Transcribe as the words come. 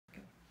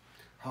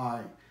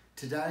Hi,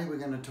 today we're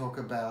going to talk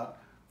about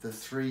the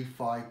 3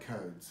 Phi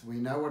codes. We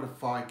know what a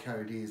Phi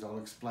code is, I'll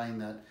explain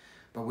that,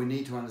 but we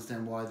need to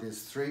understand why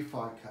there's 3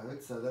 Phi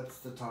codes, so that's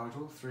the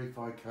title, 3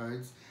 Phi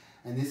codes,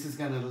 and this is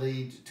going to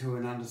lead to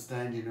an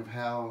understanding of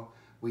how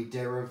we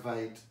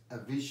derivate a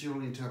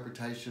visual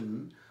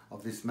interpretation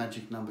of this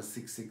magic number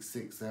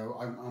 666. So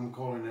I'm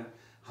calling it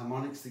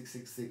harmonic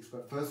 666,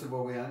 but first of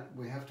all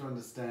we have to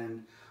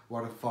understand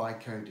what a Phi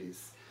code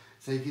is.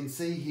 So you can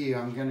see here,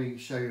 I'm going to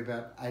show you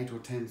about 8 or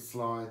 10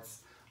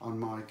 slides on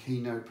my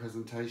keynote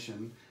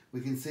presentation.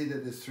 We can see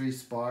that there's 3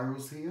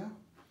 spirals here.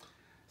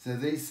 So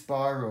these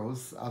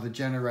spirals are the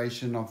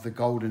generation of the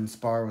golden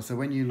spiral. So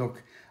when you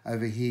look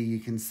over here, you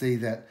can see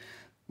that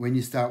when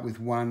you start with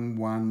 1,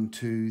 1,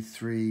 2,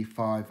 3,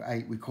 5,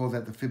 8, we call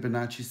that the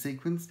Fibonacci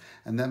sequence,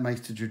 and that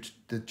makes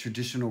the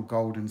traditional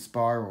golden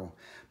spiral.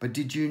 But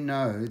did you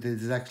know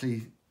there's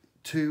actually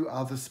 2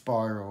 other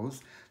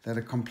spirals that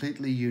are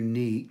completely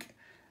unique,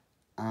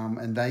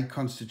 and they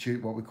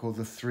constitute what we call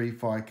the 3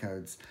 Phi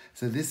codes.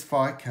 So this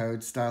Phi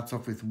code starts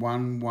off with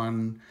 1,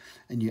 1,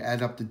 and you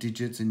add up the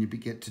digits and you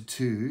get to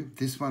 2.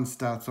 This one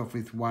starts off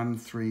with 1,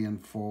 3,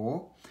 and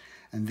 4.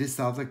 And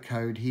this other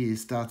code here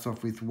starts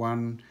off with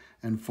 1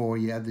 and 4,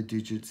 you add the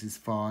digits is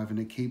 5, and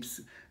it keeps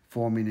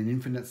forming an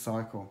infinite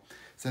cycle.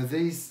 So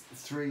these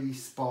 3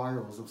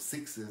 spirals of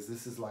 6s,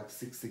 this is like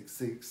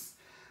 666,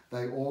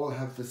 they all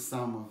have the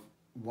sum of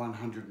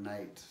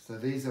 108. So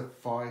these are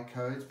Phi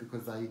codes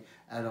because they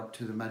add up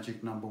to the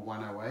magic number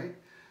 108.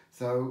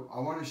 So I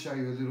want to show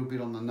you a little bit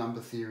on the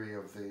number theory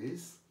of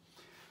these.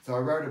 So I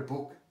wrote a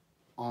book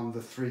on the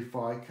 3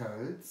 Phi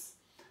codes,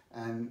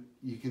 and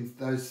you can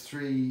those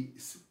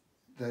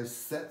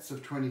sets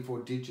of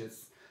 24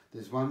 digits.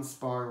 There's one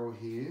spiral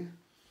here.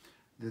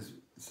 There's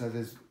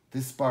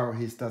this spiral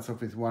here starts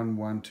off with 1,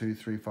 1, 2,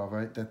 3, 5,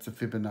 8. That's a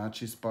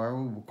Fibonacci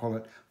spiral. We'll call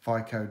it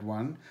Phi code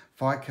 1.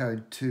 Phi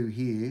code 2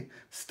 here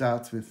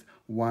starts with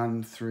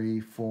 1, 3,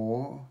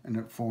 4, and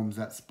it forms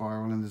that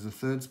spiral. And there's a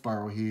third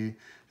spiral here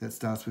that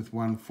starts with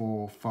 1,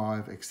 4,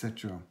 5,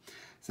 etc.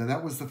 So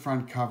that was the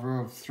front cover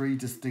of 3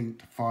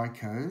 distinct Phi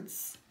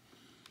codes.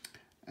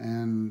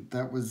 And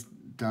that was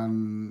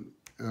done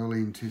early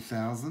in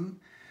 2000.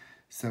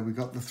 So we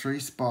got the 3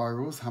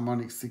 spirals,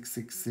 harmonic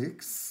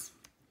 666.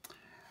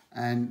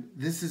 And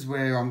this is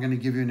where I'm going to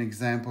give you an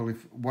example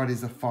of what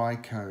is a Phi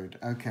code.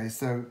 Okay,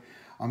 so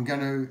I'm going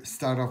to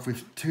start off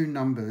with 2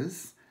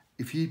 numbers.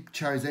 If you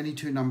chose any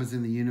 2 numbers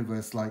in the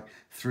universe, like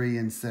 3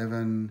 and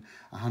 7,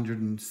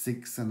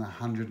 106 and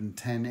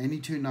 110, any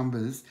 2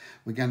 numbers,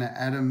 we're going to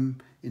add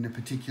them in a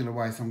particular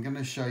way. So I'm going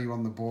to show you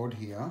on the board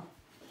here.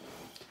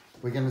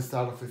 We're going to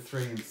start off with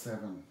 3 and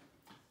 7.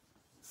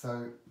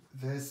 So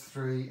there's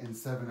 3 and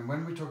 7. And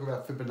when we talk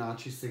about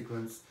Fibonacci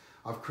sequence,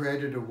 I've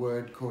created a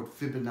word called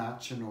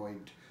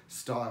Fibonaccoid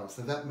style.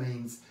 So that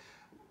means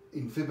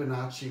in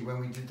Fibonacci, when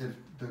we did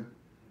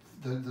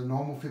the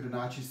normal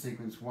Fibonacci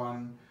sequence,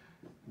 1,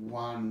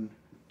 1,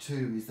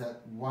 2, is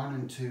that 1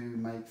 and 2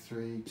 make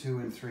 3, 2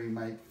 and 3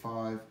 make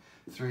 5,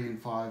 3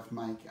 and 5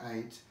 make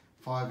 8,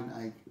 5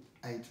 and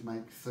 8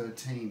 make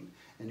 13.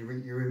 And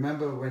you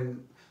remember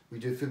when we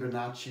do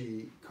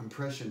Fibonacci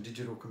compression,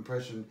 digital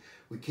compression,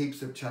 we keep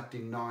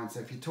subtracting 9. So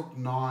if you took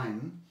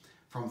 9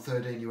 from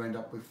 13, you end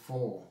up with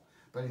 4.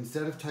 But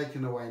instead of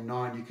taking away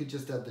 9, you could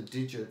just add the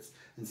digits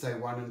and say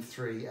 1 and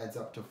 3 adds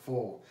up to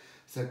 4.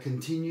 So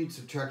continued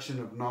subtraction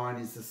of 9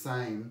 is the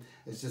same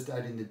as just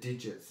adding the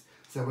digits.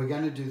 So we're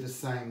going to do the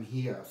same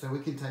here. So we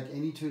can take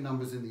any 2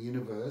 numbers in the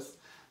universe,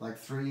 like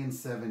 3 and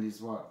 7 is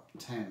what?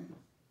 10.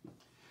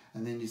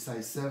 And then you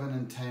say 7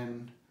 and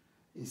 10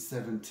 is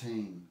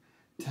 17.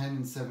 10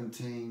 and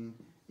 17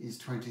 is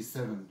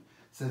 27.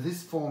 So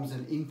this forms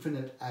an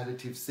infinite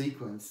additive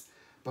sequence,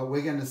 but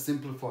we're going to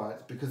simplify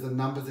it because the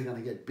numbers are going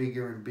to get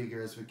bigger and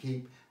bigger as we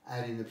keep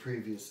adding the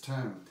previous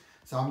term.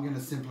 So I'm going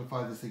to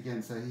simplify this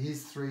again. So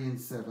here's 3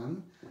 and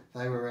 7.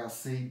 They were our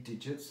seed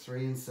digits,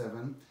 3 and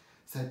 7.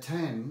 So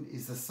 10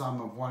 is the sum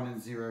of 1 and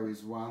 0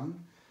 is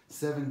 1.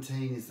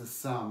 17 is the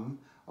sum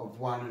of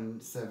 1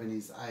 and 7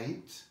 is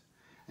 8.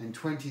 And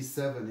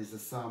 27 is the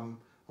sum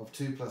of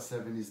 2 plus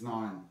 7 is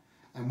 9.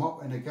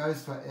 And it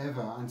goes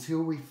forever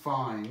until we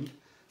find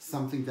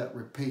something that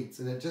repeats.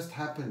 And it just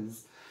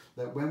happens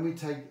that when we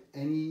take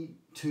any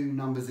 2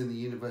 numbers in the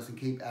universe and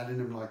keep adding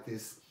them like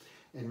this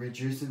and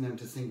reducing them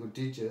to single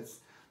digits,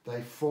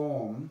 they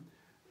form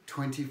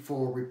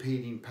 24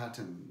 repeating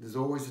pattern. There's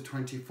always a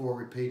 24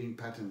 repeating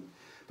pattern.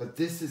 But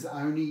this is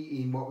only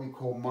in what we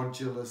call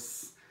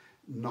modulus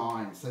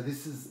 9. So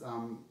this is,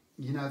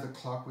 you know the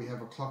clock, we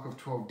have a clock of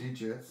 12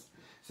 digits.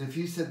 So if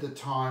you said the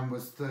time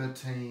was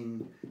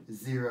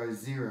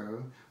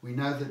 13:00, we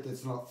know that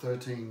there's not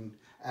 13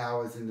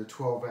 hours in the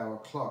 12-hour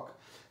clock.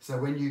 So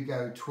when you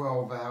go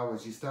 12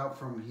 hours, you start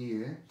from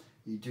here,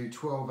 you do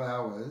 12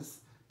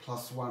 hours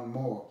plus 1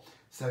 more.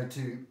 So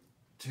to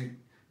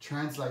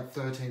translate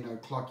 13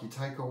 o'clock, you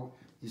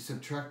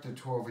subtract the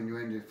 12 and you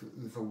end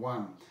with a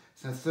 1.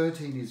 So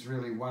 13 is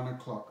really 1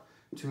 o'clock,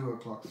 2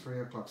 o'clock,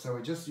 3 o'clock. So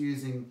we're just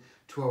using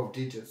 12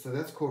 digits. So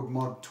that's called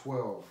mod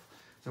 12.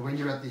 So when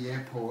you're at the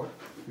airport,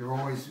 you're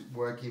always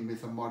working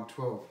with a mod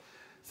 12.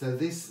 So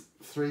this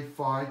 3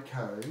 Phi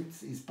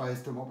codes is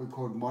based on what we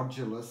call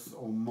modulus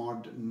or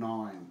mod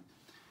 9.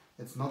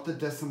 It's not the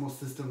decimal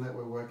system that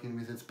we're working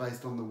with, it's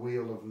based on the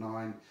wheel of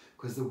 9,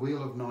 because the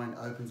wheel of 9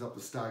 opens up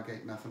the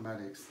Stargate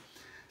mathematics.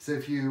 So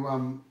if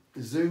you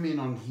zoom in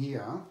on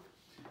here,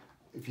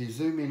 if you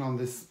zoom in on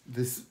this,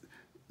 there's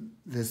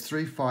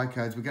 3 Phi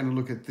codes. We're going to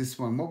look at this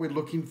one. What we're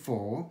looking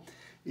for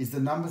is the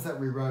numbers that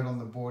we wrote on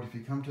the board. If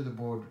you come to the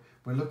board,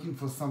 we're looking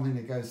for something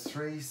that goes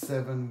 3,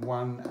 7,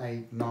 1,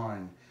 8,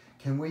 9.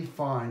 Can we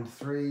find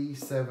 3,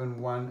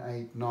 7, 1,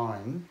 8,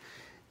 9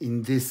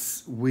 in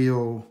this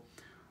wheel?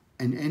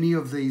 In any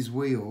of these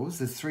wheels,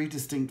 there's 3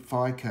 distinct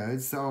Phi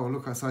codes. So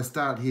look, so I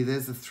start here,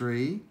 there's the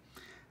 3,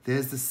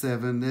 there's the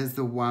 7, there's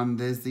the 1,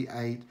 there's the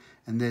 8,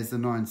 and there's the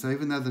 9. So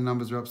even though the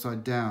numbers are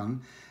upside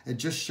down, it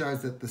just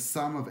shows that the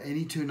sum of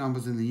any 2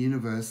 numbers in the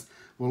universe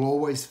will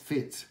always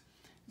fit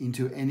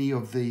into any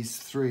of these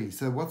 3.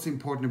 So what's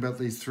important about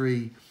these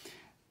 3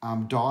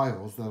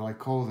 dials, that I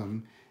call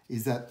them,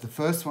 is that the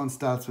first one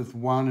starts with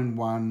 1 and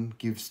 1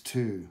 gives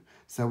 2.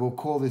 So we'll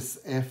call this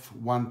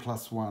F1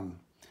 plus 1.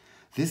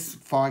 This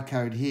Phi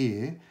code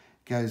here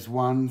goes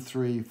 1,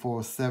 3,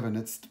 4, 7.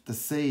 It's the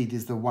seed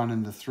is the 1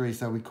 and the 3,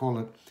 so we call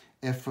it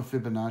F for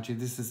Fibonacci.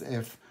 This is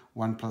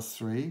F1 plus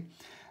 3.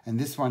 And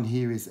this one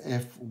here is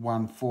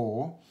F1,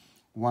 4.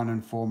 1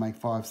 and 4 make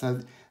 5.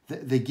 So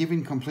they're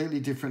giving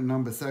completely different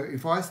numbers. So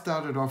if I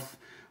started off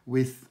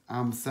with,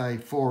 say,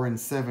 4 and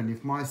 7,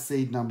 if my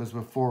seed numbers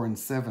were 4 and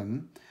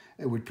 7,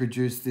 it would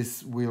produce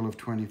this wheel of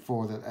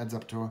 24 that adds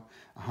up to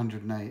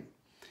 108.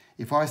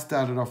 If I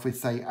started off with,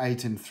 say,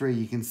 8 and 3,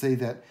 you can see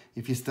that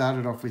if you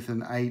started off with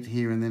an 8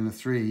 here and then a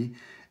 3,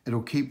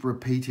 it'll keep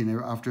repeating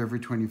after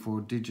every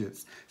 24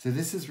 digits. So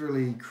this is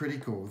really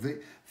critical.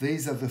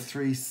 These are the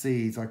 3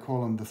 seeds. I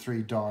call them the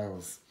 3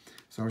 dials.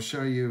 So I'll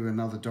show you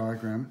another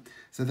diagram.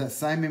 So that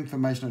same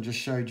information I just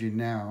showed you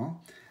now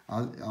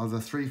are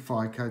the 3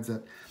 Phi codes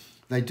that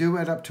they do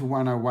add up to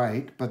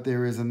 108, but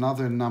there is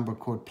another number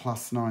called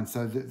plus 9.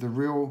 So the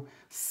real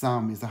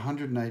sum is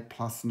 108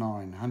 plus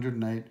 9.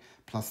 108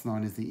 plus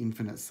 9 is the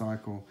infinite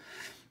cycle.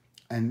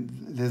 And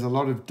there's a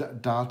lot of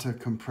data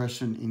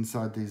compression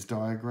inside these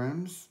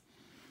diagrams.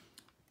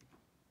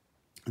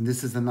 And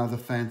this is another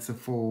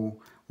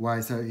fanciful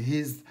way. So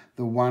here's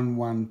the 1,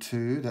 1,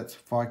 2. That's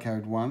Phi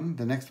code 1.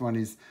 The next one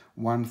is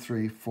 1,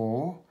 3,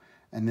 4.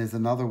 And there's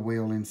another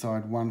wheel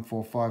inside 1,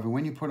 4, 5. And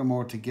when you put them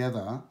all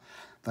together,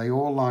 they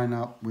all line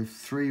up with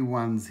 3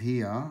 1s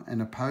here.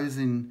 And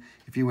opposing,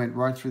 if you went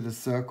right through the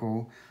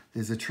circle,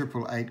 there's a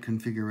 888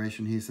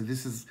 configuration here. So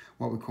this is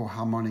what we call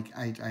harmonic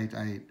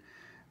 888.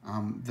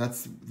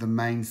 That's the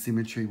main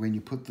symmetry when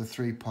you put the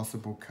 3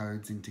 possible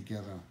codes in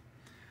together.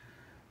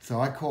 So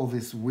I call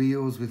this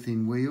wheels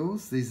within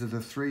wheels. These are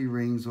the 3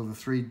 rings or the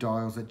 3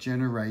 dials that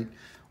generate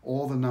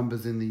all the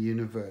numbers in the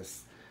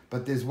universe.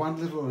 But there's one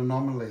little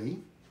anomaly,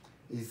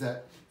 is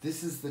that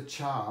this is the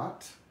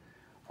chart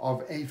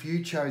of if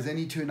you chose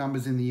any 2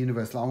 numbers in the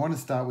universe. Like I want to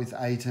start with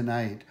 8 and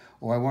 8,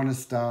 or I want to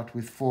start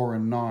with 4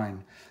 and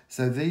 9.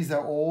 So these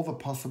are all the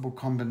possible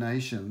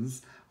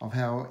combinations of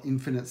how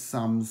infinite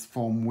sums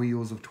form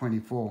wheels of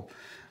 24.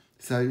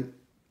 So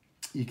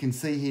you can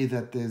see here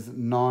that there's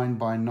 9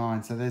 by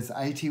 9. So there's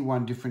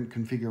 81 different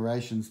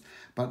configurations,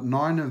 but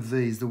 9 of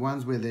these, the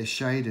ones where they're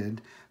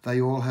shaded, they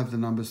all have the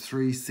numbers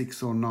 3,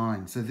 6, or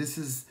 9. So this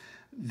is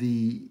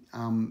the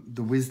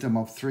wisdom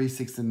of 3,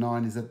 6, and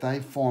 9, is that they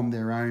form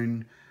their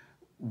own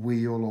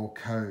wheel or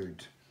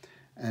code.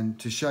 And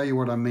to show you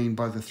what I mean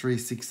by the 3,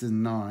 6,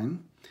 and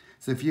 9,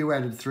 so if you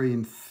added 3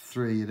 and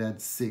 3, it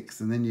adds 6,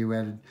 and then you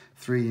added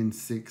 3 and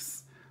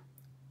 6,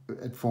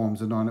 it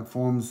forms a 9. It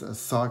forms a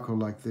cycle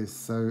like this.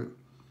 So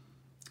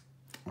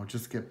I'll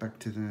just get back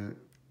to the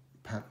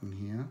pattern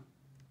here.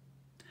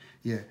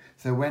 Yeah,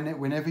 so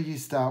whenever you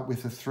start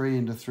with a 3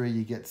 and a 3,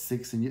 you get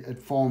 6, and it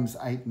forms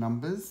 8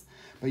 numbers.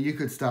 But you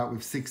could start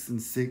with 6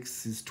 and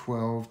 6 is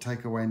 12,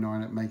 take away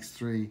 9, it makes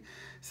 3.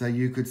 So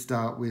you could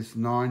start with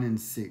 9 and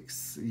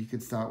 6, you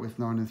could start with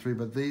 9 and 3,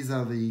 but these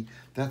are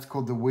that's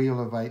called the wheel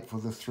of 8 for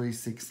the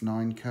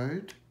 369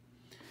 code.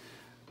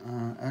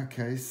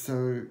 Okay,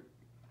 so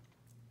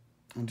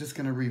I'm just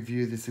going to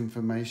review this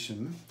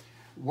information.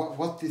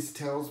 What this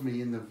tells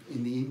me in the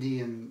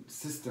Indian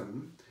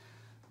system,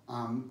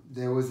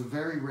 there was a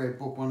very rare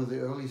book, one of the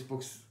earliest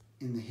books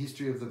in the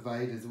history of the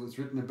Vedas. It was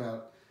written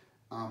about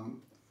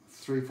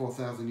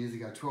 4,000 years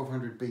ago,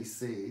 1200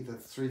 BC,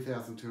 that's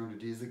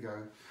 3,200 years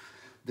ago.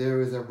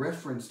 There is a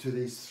reference to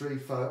these 3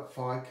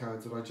 Phi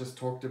codes that I just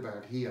talked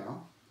about here.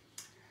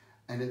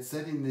 And it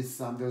said in this,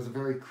 there was a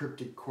very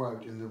cryptic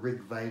quote in the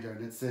Rg Veda,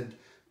 and it said,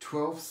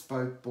 12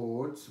 spoke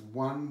boards,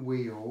 1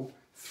 wheel,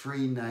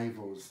 3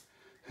 navels.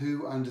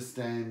 Who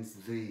understands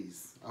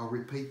these? I'll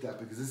repeat that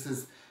because this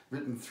is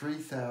written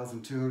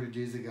 3,200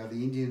 years ago.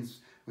 The Indians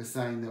were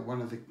saying that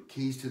one of the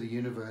keys to the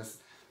universe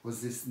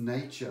was this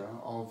nature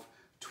of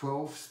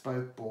 12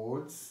 spoke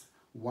boards,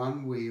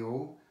 1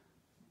 wheel,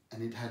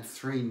 and it had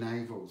 3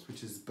 navels,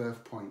 which is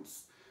birth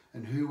points.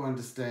 And who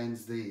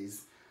understands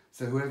these?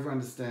 So whoever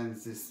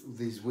understands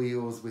these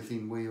wheels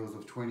within wheels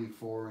of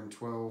 24 and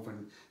 12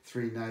 and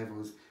 3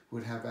 navels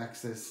would have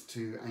access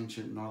to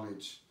ancient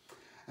knowledge.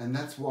 And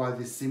that's why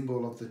this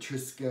symbol of the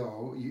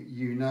Triskel,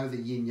 you know the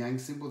yin-yang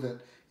symbol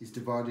that is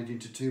divided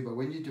into 2, but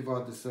when you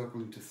divide the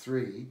circle into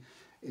 3,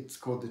 it's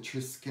called the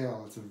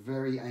Triskel. It's a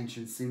very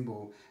ancient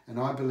symbol, and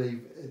I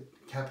believe it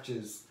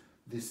captures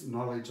this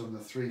knowledge on the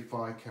 3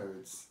 Phi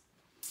codes.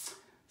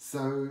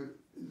 So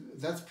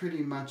that's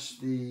pretty much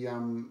the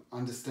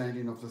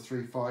understanding of the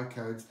 3 Phi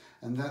codes,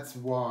 and that's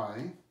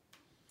why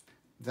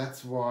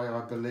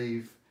I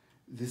believe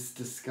this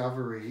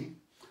discovery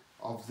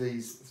of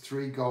these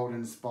 3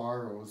 golden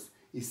spirals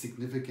is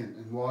significant,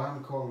 and why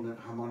I'm calling it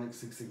harmonic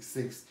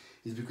 666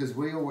 is because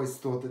we always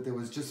thought that there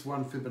was just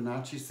one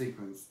Fibonacci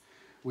sequence.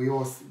 We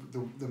also,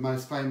 the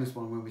most famous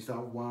one, when we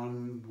start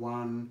 1,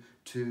 1,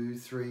 2,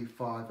 3,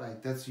 5,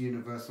 8, that's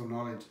universal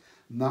knowledge.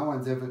 No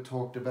one's ever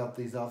talked about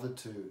these other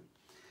 2.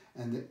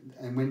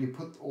 And when you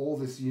put all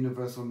this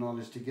universal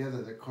knowledge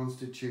together, that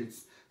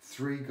constitutes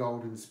 3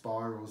 golden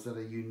spirals that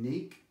are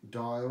unique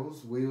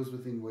dials, wheels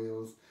within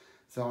wheels.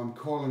 So I'm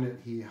calling it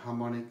here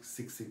harmonic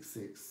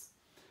 666.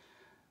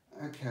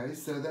 Okay,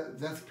 so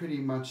that's pretty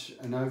much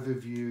an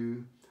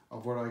overview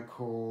of what I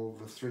call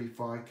the 3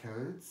 Phi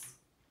codes.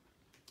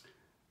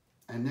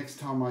 And next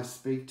time I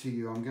speak to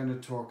you, I'm going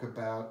to talk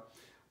about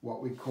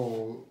what we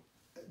call,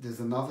 there's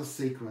another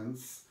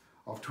sequence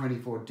of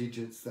 24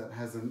 digits that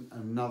has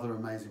another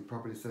amazing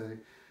property. So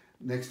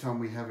next time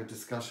we have a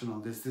discussion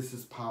on this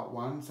is part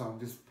 1. So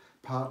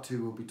part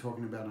 2 we'll be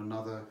talking about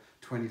another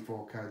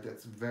 24 code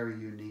that's very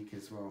unique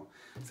as well.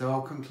 So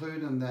I'll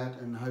conclude on that,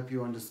 and hope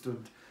you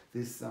understood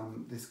this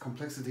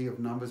complexity of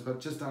numbers, but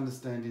just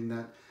understanding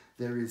that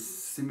there is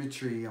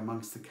symmetry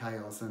amongst the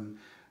chaos, and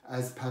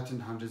as pattern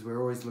hunters we're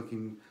always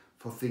looking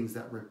for things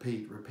that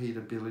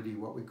repeatability,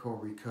 what we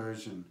call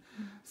recursion.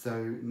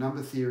 So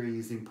number theory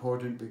is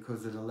important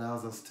because it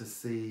allows us to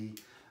see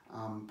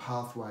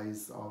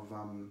pathways of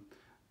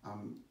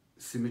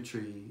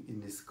symmetry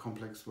in this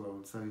complex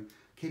world. So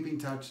keep in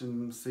touch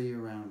and see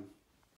you around.